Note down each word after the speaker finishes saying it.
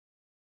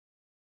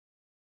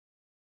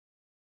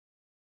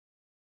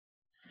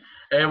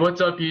Hey,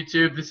 what's up,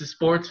 YouTube? This is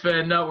Sports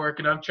Fan Network,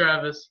 and I'm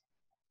Travis.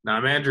 Now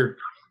I'm Andrew.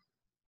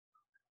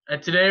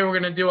 And today we're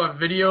going to do a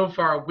video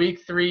for our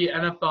Week 3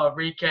 NFL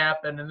recap.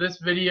 And in this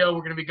video, we're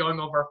going to be going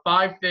over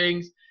 5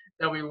 things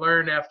that we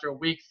learned after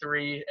Week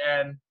 3.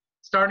 And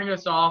starting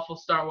us off, we'll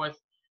start with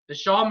the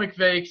Sean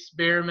McVay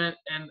experiment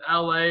in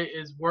LA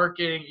is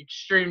working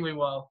extremely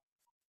well.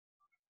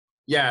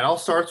 Yeah, it all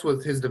starts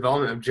with his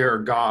development of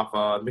Jared Goff.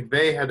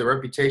 McVay had the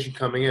reputation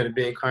coming in of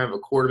being kind of a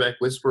quarterback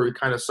whisperer. We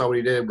kind of saw what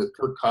he did with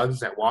Kirk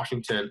Cousins at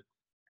Washington,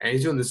 and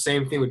he's doing the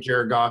same thing with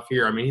Jared Goff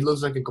here. I mean, he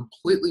looks like a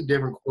completely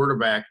different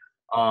quarterback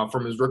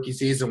from his rookie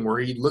season where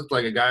he looked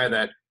like a guy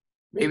that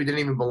maybe didn't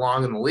even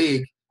belong in the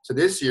league. So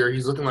this year,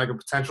 he's looking like a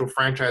potential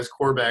franchise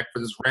quarterback for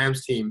this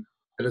Rams team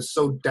that is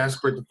so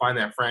desperate to find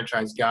that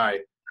franchise guy.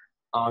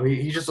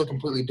 He just looked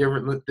completely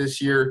different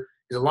this year.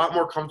 He's a lot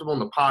more comfortable in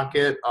the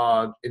pocket.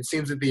 It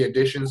seems that the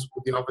additions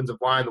with the offensive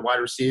line, the wide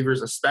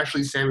receivers,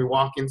 especially Sammy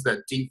Watkins, that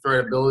deep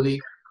threat ability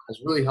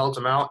has really helped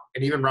him out.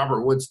 And even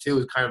Robert Woods, too,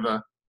 is kind of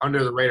a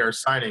under-the-radar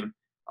signing.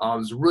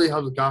 It's really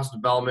helped with Goff's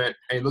development,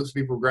 and he looks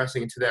to be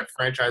progressing into that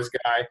franchise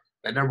guy,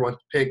 that number one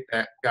pick,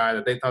 that guy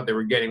that they thought they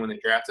were getting when they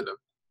drafted him.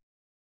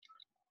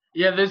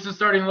 Yeah, this is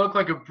starting to look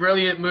like a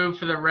brilliant move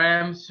for the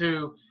Rams,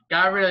 who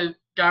got rid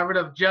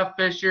of Jeff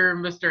Fisher,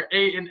 Mr.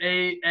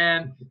 8-8,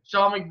 and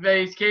Sean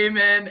McVay came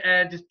in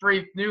and just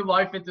breathed new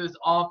life into this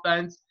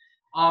offense.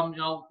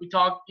 You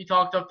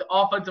talked up the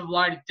offensive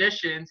line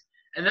additions,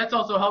 and that's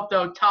also helped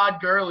out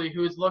Todd Gurley,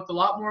 who has looked a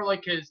lot more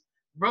like his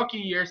rookie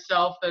year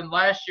self than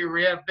last year, where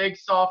he had a big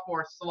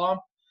sophomore slump.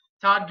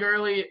 Todd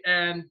Gurley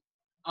and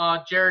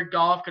Jared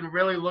Goff can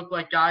really look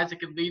like guys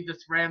that can lead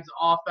this Rams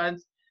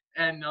offense.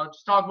 And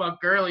just talk about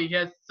Gurley, he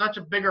has such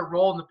a bigger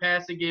role in the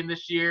passing game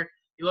this year.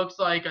 He looks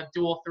like a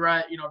dual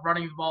threat,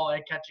 running the ball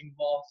and catching the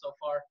ball so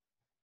far.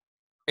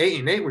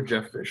 8-8 with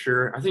Jeff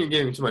Fisher. I think you're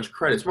giving him too much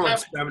credit. It's more like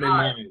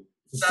 7-9.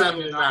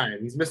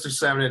 7-9. He's Mr.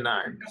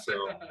 7-9. So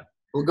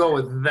we'll go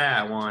with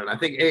that one. I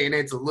think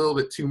 8-8's a little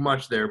bit too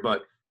much there,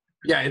 but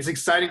yeah, it's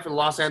exciting for the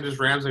Los Angeles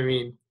Rams. I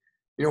mean,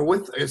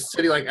 with a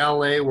city like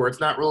LA where it's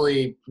not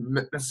really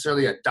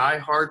necessarily a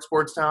die-hard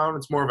sports town,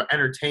 it's more of an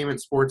entertainment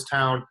sports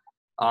town.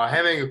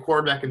 Having a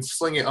quarterback and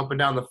sling it up and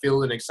down the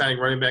field, an exciting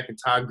running back in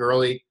Todd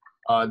Gurley,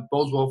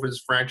 bodes well for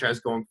this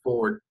franchise going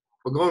forward.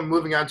 But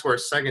moving on to our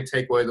second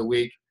takeaway of the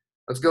week,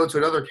 let's go to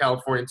another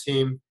California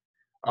team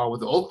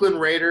with the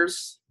Oakland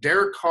Raiders.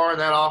 Derek Carr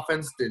and that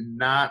offense did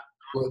not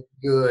look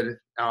good.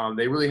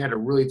 They really had a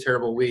really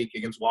terrible week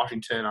against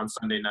Washington on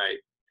Sunday night.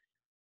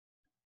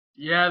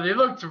 Yeah, they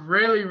looked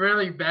really,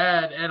 really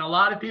bad, and a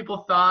lot of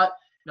people thought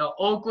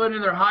Oakland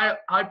and their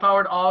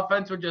high-powered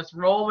offense would just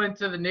roll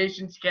into the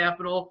nation's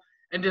capital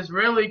and just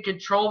really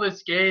control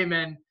this game.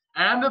 And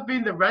it ended up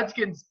being the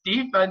Redskins'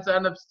 defense that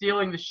ended up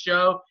stealing the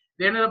show.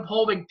 They ended up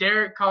holding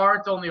Derek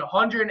Carr to only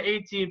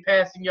 118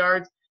 passing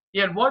yards. He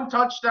had 1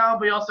 touchdown,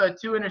 but he also had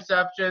 2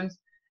 interceptions.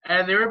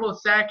 And they were able to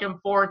sack him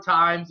 4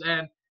 times.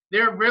 And they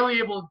were really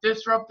able to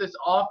disrupt this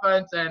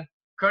offense. And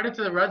credit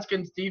to the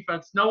Redskins'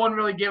 defense. No one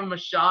really gave them a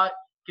shot,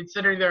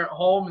 considering they're at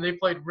home, and they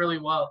played really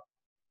well.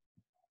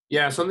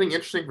 Yeah, something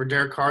interesting for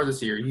Derek Carr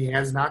this year. He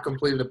has not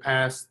completed a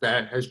pass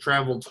that has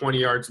traveled 20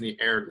 yards in the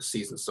air this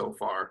season so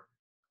far.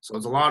 So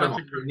it's a lot of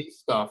underneath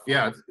stuff.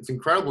 Yeah, it's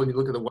incredible when you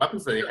look at the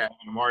weapons that they have,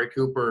 Amari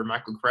Cooper and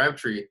Michael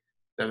Crabtree,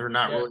 that are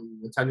not really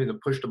attempting to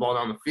push the ball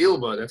down the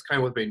field, but that's kind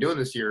of what they've been doing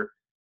this year.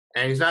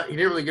 And he didn't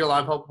really get a lot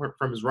of help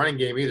from his running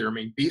game either. I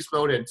mean, Beast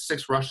Mode had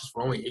 6 rushes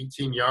for only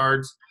 18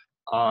 yards.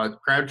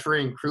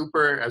 Crabtree and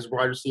Cooper as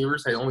wide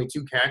receivers had only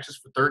 2 catches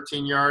for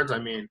 13 yards. I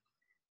mean,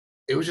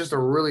 it was just a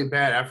really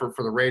bad effort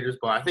for the Raiders,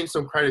 but I think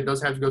some credit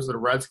does have to go to the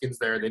Redskins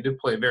there. They did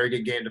play a very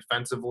good game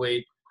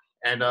defensively,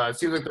 and it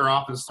seems like their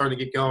offense is starting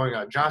to get going.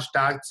 Josh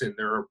Doctson,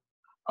 their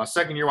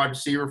second-year wide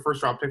receiver,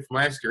 first-round pick from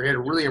last year, he had a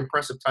really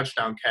impressive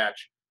touchdown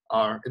catch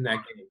in that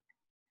game.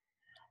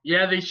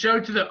 Yeah, they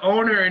showed to the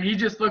owner, and he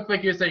just looked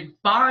like he was saying,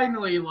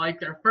 finally,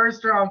 like their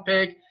first-round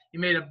pick. He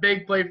made a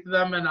big play for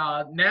them in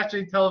a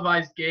nationally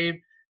televised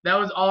game. That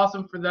was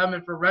awesome for them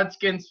and for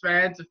Redskins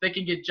fans. If they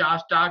can get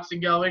Josh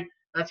Doctson going,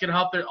 that's going to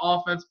help their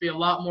offense be a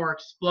lot more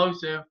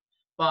explosive.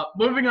 But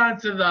moving on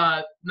to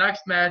the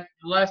next match,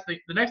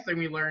 the next thing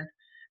we learned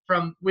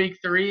from Week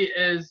 3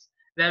 is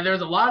that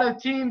there's a lot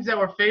of teams that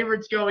were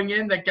favorites going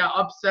in that got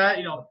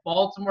upset.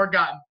 Baltimore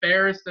got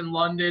embarrassed in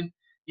London.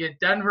 You had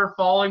Denver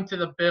falling to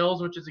the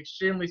Bills, which is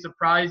extremely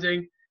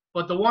surprising.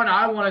 But the one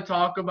I want to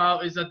talk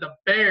about is that the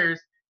Bears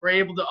were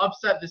able to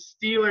upset the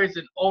Steelers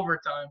in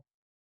overtime.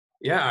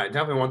 Yeah, I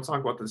definitely want to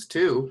talk about this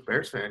too.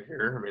 Bears fan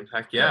here. I mean,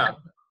 heck yeah.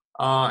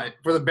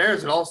 For the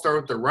Bears, it all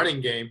started with the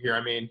running game here.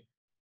 I mean,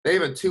 they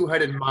have a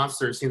 2-headed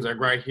monster, it seems like,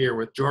 right here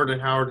with Jordan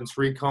Howard and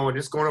Tariq Cohen.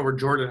 Just going over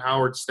Jordan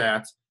Howard's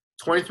stats,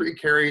 23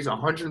 carries,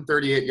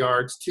 138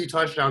 yards, 2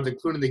 touchdowns,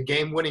 including the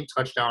game-winning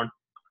touchdown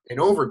in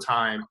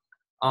overtime.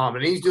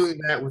 And he's doing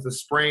that with a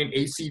sprained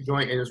AC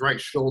joint in his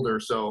right shoulder.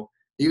 So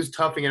he was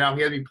toughing it out.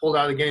 He had to be pulled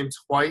out of the game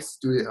twice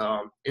due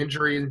to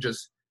injuries. And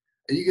just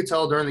you could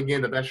tell during the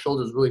game that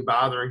shoulder was really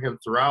bothering him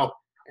throughout.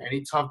 And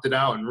he toughed it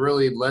out and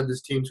really led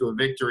this team to a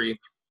victory.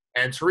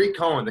 And Tariq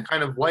Cohen, the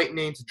kind of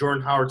lightning to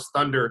Jordan Howard's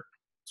thunder,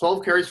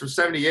 12 carries for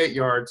 78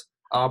 yards.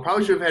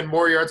 Probably should have had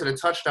more yards and a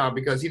touchdown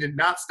because he did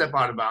not step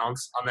out of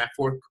bounds on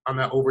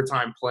that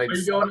overtime play. Are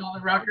you going on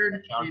the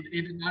record?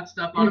 He did not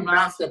step He out did of not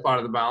bounds. step out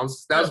of the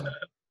bounds. That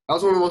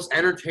was one of the most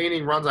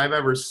entertaining runs I've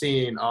ever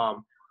seen.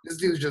 This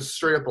dude's just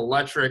straight up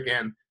electric,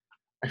 and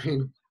I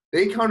mean,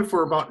 they accounted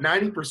for about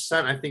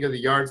 90%, I think, of the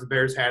yards the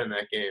Bears had in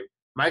that game.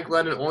 Mike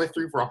Glennon only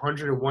threw for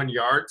 101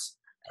 yards,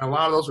 and a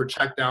lot of those were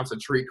check downs to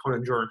Tariq Cohen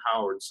and Jordan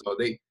Howard. So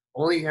they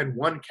only had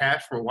one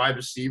catch from a wide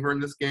receiver in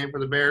this game for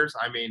the Bears.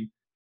 I mean,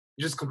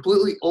 just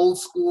completely old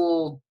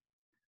school,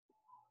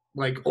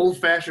 like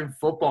old-fashioned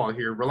football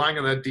here, relying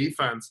on that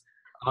defense.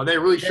 They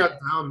really shut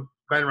down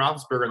Ben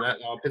Roethlisberger and that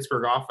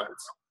Pittsburgh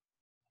offense.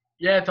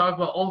 Yeah, talk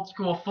about old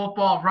school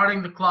football,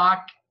 running the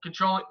clock,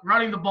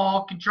 running the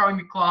ball, controlling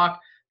the clock,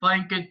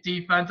 playing good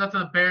defense. That's what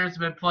the Bears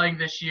have been playing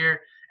this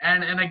year.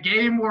 And in a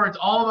game where it's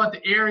all about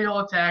the aerial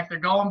attack, they're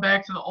going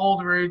back to the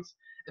old roots.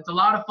 It's a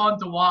lot of fun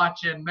to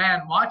watch. And,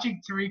 man,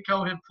 watching Tariq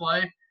Cohen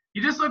play, he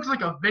just looks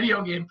like a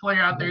video game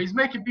player out there. He's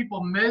making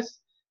people miss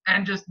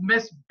and just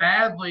miss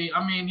badly.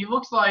 I mean, he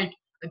looks like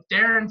a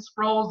Darren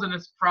Sproles in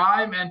his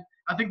prime, and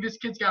I think this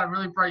kid's got a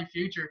really bright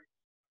future.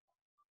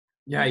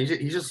 Yeah,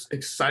 he's just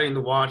exciting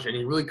to watch, and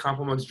he really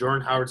complements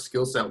Jordan Howard's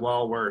skill set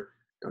well, where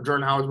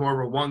Jordan Howard's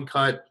more of a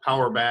one-cut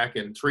power back,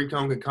 and Tariq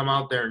Cohen can come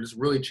out there and just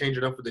really change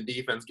it up for the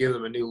defense, give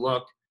them a new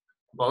look.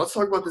 But let's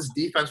talk about this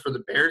defense for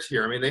the Bears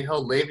here. I mean, they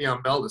held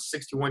Le'Veon Bell to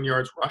 61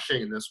 yards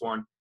rushing in this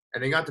one,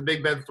 and they got to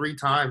Big Ben 3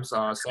 times,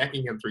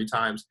 sacking him 3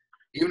 times.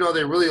 Even though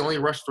they really only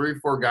rushed 3 or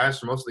 4 guys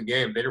for most of the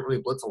game, they didn't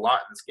really blitz a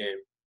lot in this game.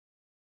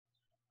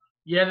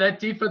 Yeah, that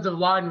defensive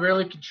line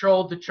really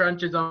controlled the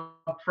trenches up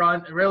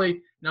front.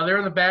 Really, they're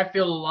in the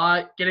backfield a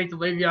lot, getting to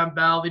Le'Veon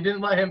Bell. They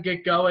didn't let him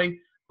get going,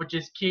 which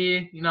is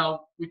key.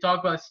 We talk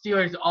about the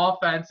Steelers'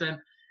 offense, and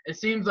it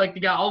seems like they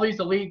got all these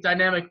elite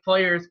dynamic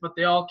players, but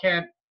they all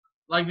can't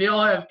 – they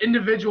all have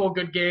individual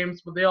good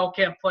games, but they all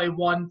can't play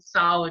one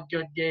solid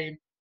good game.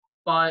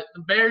 But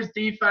the Bears'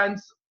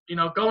 defense,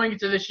 going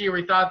into this year,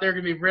 we thought they were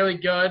going to be really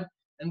good.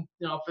 And,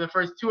 for the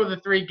first 2 of the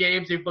 3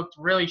 games, they've looked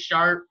really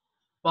sharp.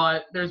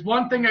 But there's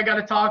one thing I got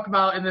to talk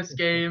about in this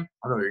game,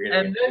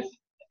 and this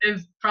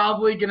is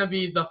probably going to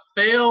be the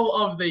fail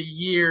of the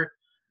year.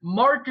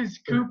 Marcus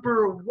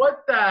Cooper,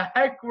 what the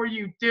heck were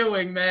you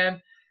doing,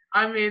 man?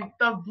 I mean,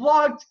 the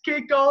blocked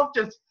kickoff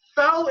just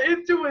fell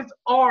into his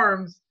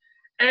arms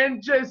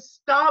and just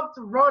stopped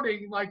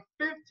running like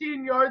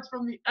 15 yards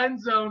from the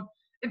end zone.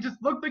 It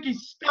just looked like he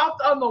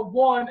stopped on the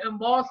 1 and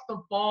lost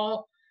the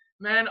ball.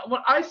 Man, when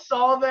I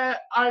saw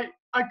that, I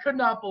could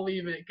not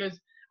believe it because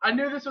I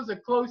knew this was a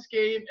close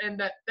game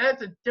and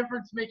that's a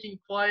difference-making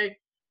play.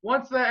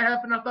 Once that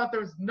happened, I thought they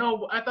were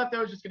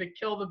just going to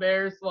kill the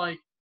Bears,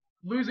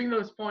 losing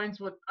those points.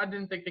 I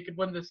didn't think they could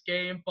win this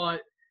game,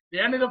 but they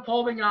ended up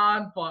holding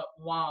on. But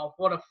wow,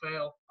 what a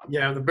fail!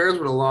 Yeah, if the Bears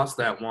would have lost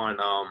that one,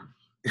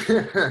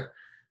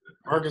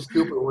 Marcus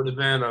Cooper would have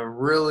been a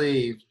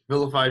really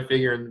vilified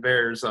figure in the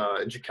Bears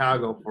in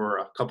Chicago for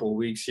a couple of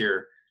weeks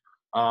here.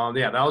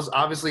 That was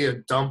obviously a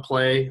dumb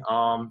play.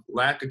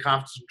 Lack of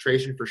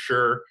concentration for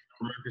sure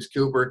for Marcus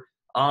Cooper.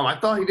 I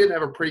thought he did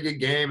have a pretty good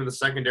game in the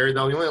secondary,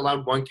 though. He only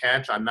allowed 1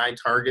 catch on 9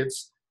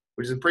 targets,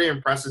 which is pretty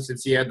impressive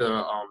since he had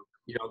the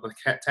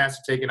task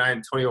of taking out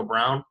Antonio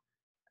Brown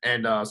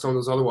and some of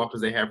those other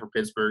weapons they have for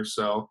Pittsburgh.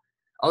 So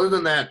other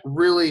than that,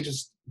 really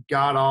just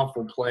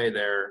god-awful play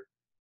there.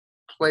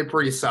 Played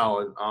pretty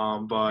solid.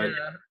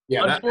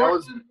 That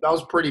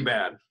was pretty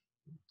bad.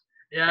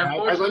 Yeah,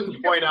 I'd like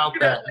to point out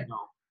that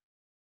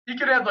he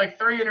could have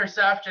 3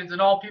 interceptions, and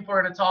all people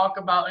are going to talk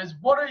about is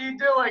what are you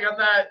doing on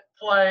that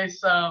play.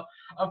 So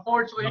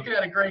unfortunately, he could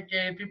have had a great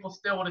game. People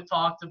still would have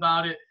talked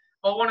about it.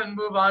 But I want to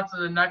move on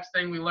to the next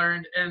thing we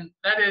learned, and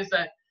that is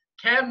that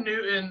Cam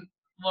Newton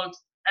looks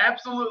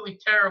absolutely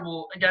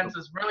terrible against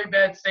this really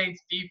bad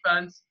Saints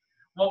defense.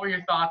 What were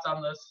your thoughts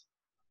on this?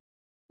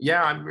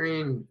 Yeah, I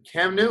mean,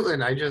 Cam Newton,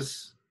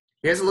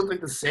 he hasn't looked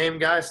like the same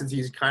guy since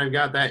he's kind of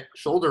got that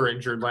shoulder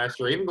injured last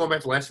year. Even going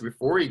back to last year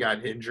before he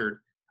got injured,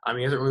 I mean,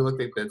 he hasn't really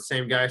looked like that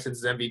same guy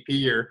since his MVP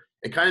year.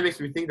 It kind of makes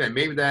me think that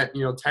maybe that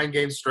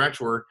 10-game stretch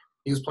where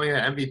he was playing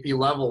at MVP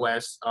level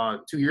last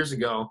 2 years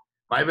ago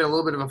might have been a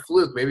little bit of a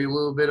fluke, maybe a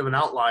little bit of an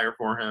outlier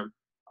for him.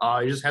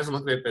 He just hasn't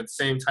looked like that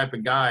same type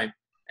of guy.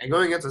 And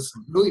going against a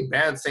really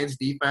bad Saints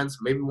defense,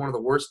 maybe one of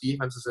the worst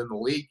defenses in the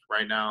league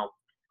right now,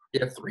 he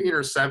had 3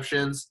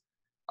 interceptions.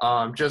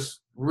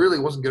 Just really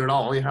wasn't good at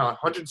all. Only had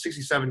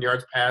 167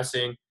 yards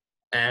passing.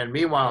 And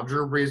meanwhile,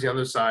 Drew Brees, the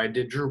other side,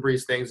 did Drew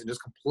Brees things and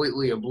just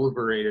completely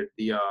obliterated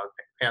the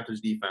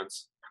Panthers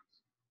defense.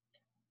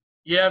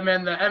 Yeah,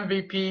 man, the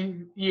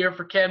MVP year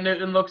for Cam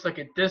Newton looks like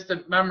a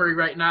distant memory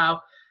right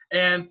now.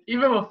 And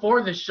even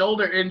before the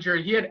shoulder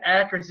injury, he had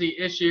accuracy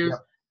issues. Yep.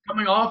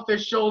 Coming off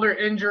this shoulder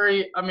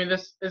injury, I mean,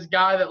 this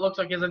guy that looks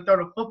like he hasn't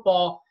thrown a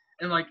football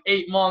in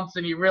 8 months,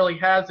 and he really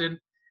hasn't.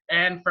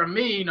 And for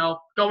me,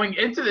 going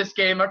into this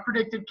game, I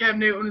predicted Cam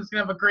Newton was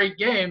going to have a great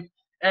game.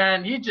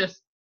 And he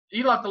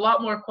left a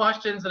lot more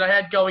questions than I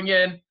had going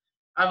in.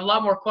 I have a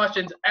lot more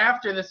questions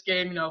after this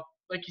game,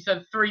 like you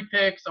said, 3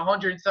 picks,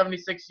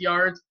 176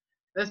 yards.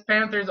 This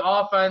Panthers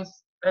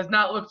offense has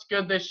not looked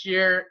good this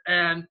year,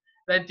 and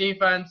that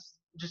defense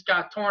just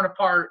got torn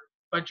apart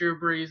by Drew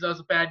Brees. That was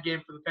a bad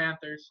game for the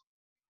Panthers.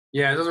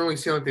 Yeah, it doesn't really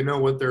seem like they know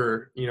what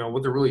they're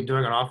really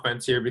doing on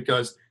offense here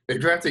because they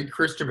drafted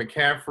Christian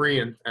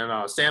McCaffrey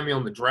and Samuel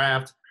in the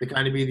draft to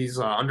kind of be these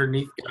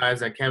underneath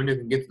guys that Cam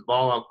Newton can get the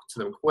ball out to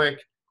them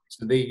quick,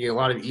 so they get a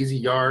lot of easy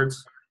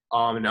yards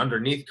and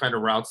underneath kind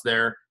of routes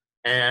there.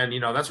 And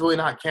that's really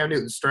not Cam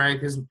Newton's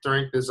strength. His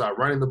strength is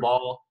running the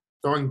ball,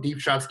 throwing deep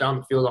shots down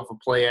the field off of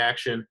play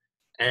action,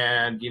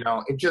 and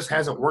it just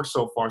hasn't worked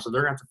so far. So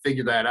they're gonna have to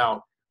figure that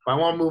out. But I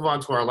want to move on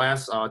to our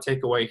last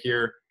takeaway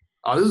here.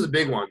 This is a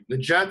big one. The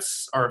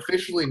Jets are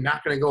officially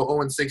not going to go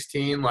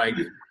 0-16 like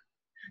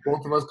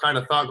both of us kind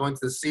of thought going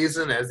into the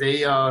season as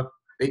they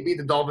beat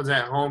the Dolphins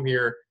at home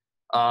here.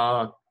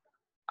 I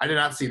did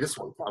not see this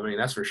one coming,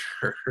 that's for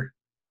sure.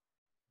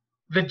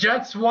 The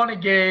Jets won a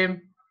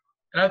game,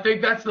 and I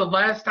think that's the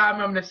last time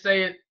I'm going to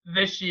say it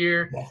this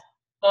year. Yeah.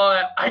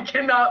 But I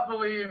cannot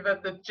believe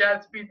that the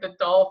Jets beat the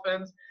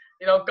Dolphins.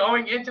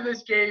 Going into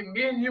this game,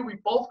 me and you, we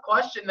both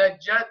questioned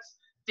that Jets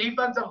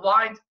defensive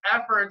line's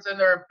efforts and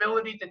their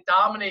ability to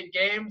dominate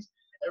games.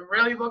 It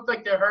really looked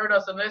like they hurt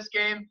us in this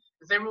game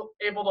as they were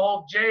able to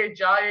hold Jay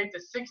Ajayi to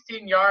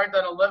 16 yards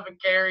on 11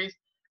 carries.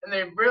 And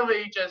they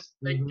really just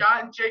 – they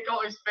got in Jay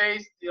Cutler's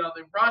face. They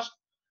rushed.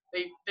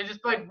 They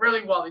just played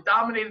really well. They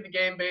dominated the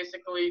game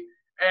basically.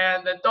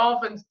 And the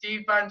Dolphins'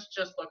 defense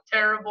just looked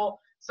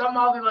terrible.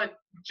 Somehow they let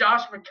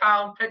Josh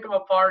McCown pick them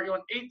apart. He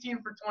went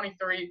 18 for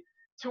 23,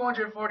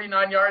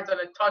 249 yards and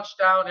a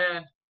touchdown.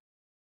 And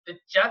the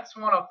Jets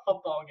won a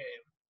football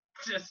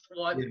game. Just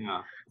what?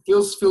 Yeah.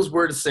 Feels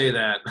weird to say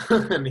that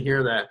and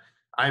hear that.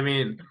 I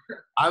mean,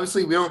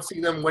 obviously we don't see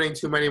them winning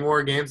too many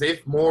more games. They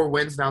have more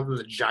wins now than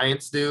the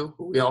Giants do,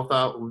 who we all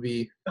thought would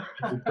be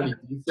pretty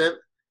decent.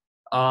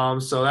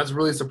 So that's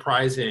really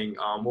surprising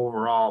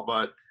overall.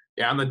 But,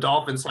 yeah, on the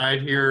Dolphins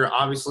side here,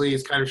 obviously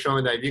it's kind of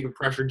showing that if you can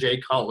pressure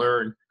Jay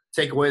Cutler and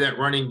take away that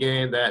running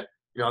game that,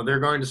 they're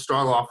going to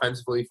struggle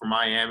offensively for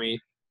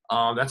Miami.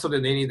 That's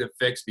something they need to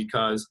fix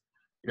because –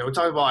 we're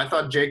talking about, I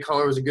thought Jay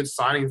Cutler was a good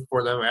signing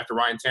for them after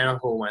Ryan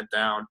Tannehill went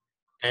down.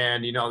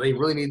 And, they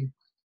really need,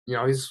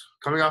 he's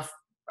coming off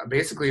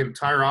basically an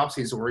entire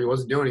offseason where he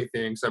wasn't doing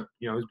anything except,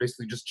 he was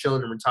basically just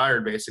chilling and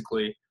retired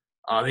basically.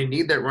 They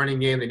need that running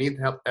game. They need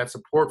that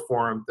support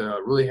for him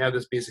to really have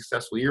this be a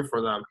successful year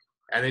for them.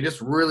 And they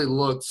just really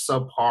looked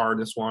subpar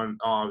this one,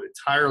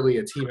 entirely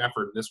a team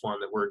effort in this one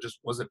that just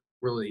wasn't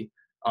really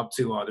up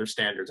to their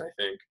standards, I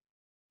think.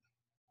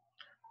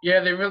 Yeah,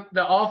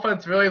 the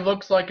offense really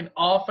looks like an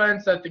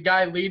offense that the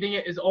guy leading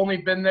it has only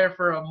been there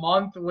for a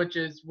month, which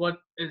is what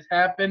has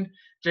happened.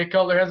 Jay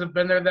Cutler hasn't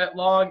been there that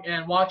long,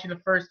 and watching the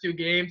first 2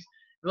 games,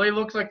 it really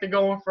looks like they're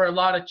going for a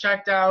lot of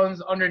checkdowns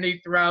underneath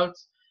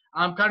routes.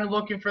 I'm kind of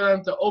looking for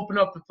them to open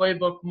up the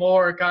playbook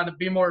more, kind of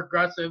be more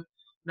aggressive.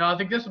 I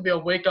think this would be a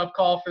wake-up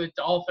call for the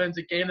Dolphins,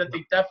 a game that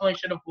they definitely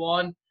should have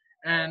won,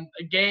 and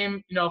a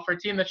game, for a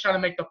team that's trying to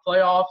make the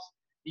playoffs,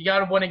 you got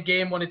to win a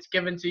game when it's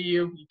given to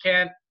you. You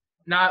can't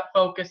not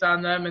focus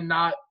on them and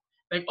not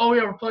like, oh,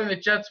 yeah, we're playing the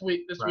Jets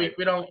this week.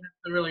 We don't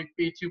have to really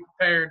be too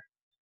prepared.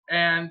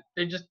 And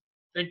they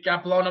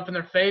got blown up in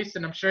their face,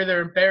 and I'm sure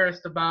they're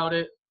embarrassed about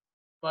it.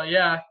 But,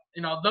 yeah,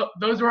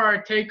 those were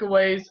our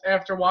takeaways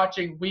after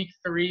watching Week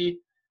 3.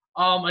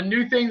 A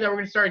new thing that we're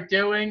going to start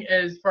doing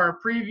is for our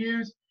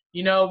previews,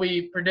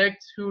 we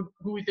predict who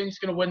we think is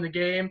going to win the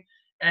game.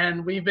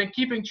 And we've been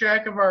keeping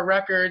track of our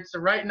records. So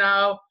right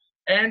now,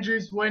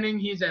 Andrew's winning.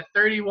 He's at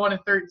 31-13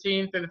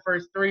 through the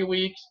first 3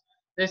 weeks.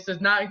 This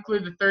does not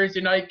include the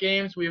Thursday night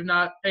games. We have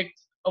not picked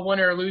a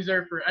winner or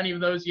loser for any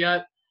of those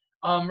yet.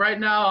 Right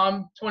now,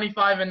 I'm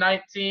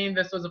 25-19.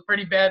 This was a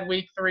pretty bad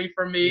week 3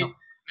 for me. Yep.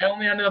 I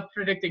only ended up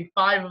predicting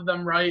 5 of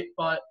them right,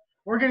 but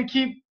we're going to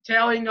keep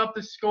tallying up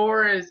the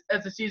score as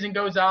the season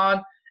goes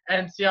on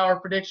and see how our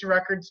prediction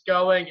record's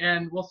going,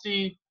 and we'll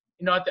see,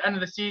 at the end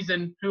of the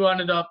season who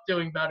ended up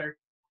doing better.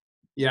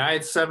 Yeah, I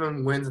had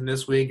 7 wins in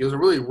this week. It was a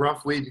really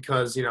rough week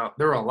because, there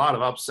were a lot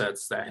of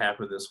upsets that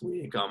happened this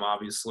week,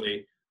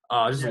 obviously.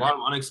 Just a lot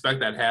of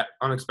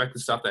unexpected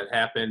stuff that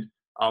happened.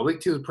 Week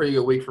 2 was a pretty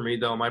good week for me,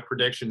 though, my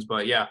predictions.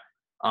 But, yeah,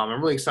 I'm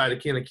really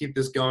excited to kind of keep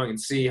this going and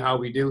see how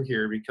we do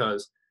here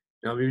because,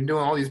 we've been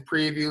doing all these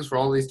previews for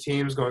all these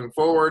teams going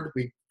forward.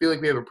 We feel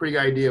like we have a pretty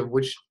good idea of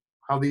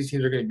how these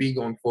teams are going to be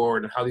going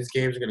forward and how these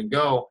games are going to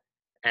go.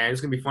 And it's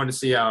going to be fun to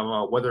see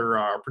whether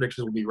our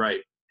predictions will be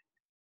right.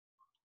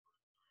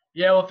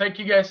 Yeah, well, thank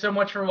you guys so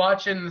much for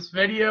watching this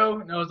video.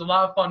 It was a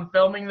lot of fun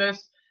filming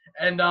this.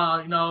 And,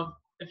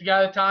 if you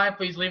got the time,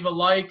 please leave a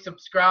like,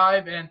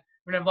 subscribe, and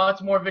we're going to have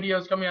lots more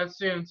videos coming out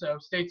soon, so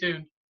stay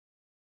tuned.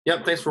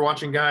 Yep, thanks for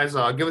watching, guys.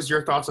 Give us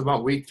your thoughts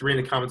about Week 3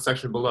 in the comment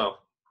section below.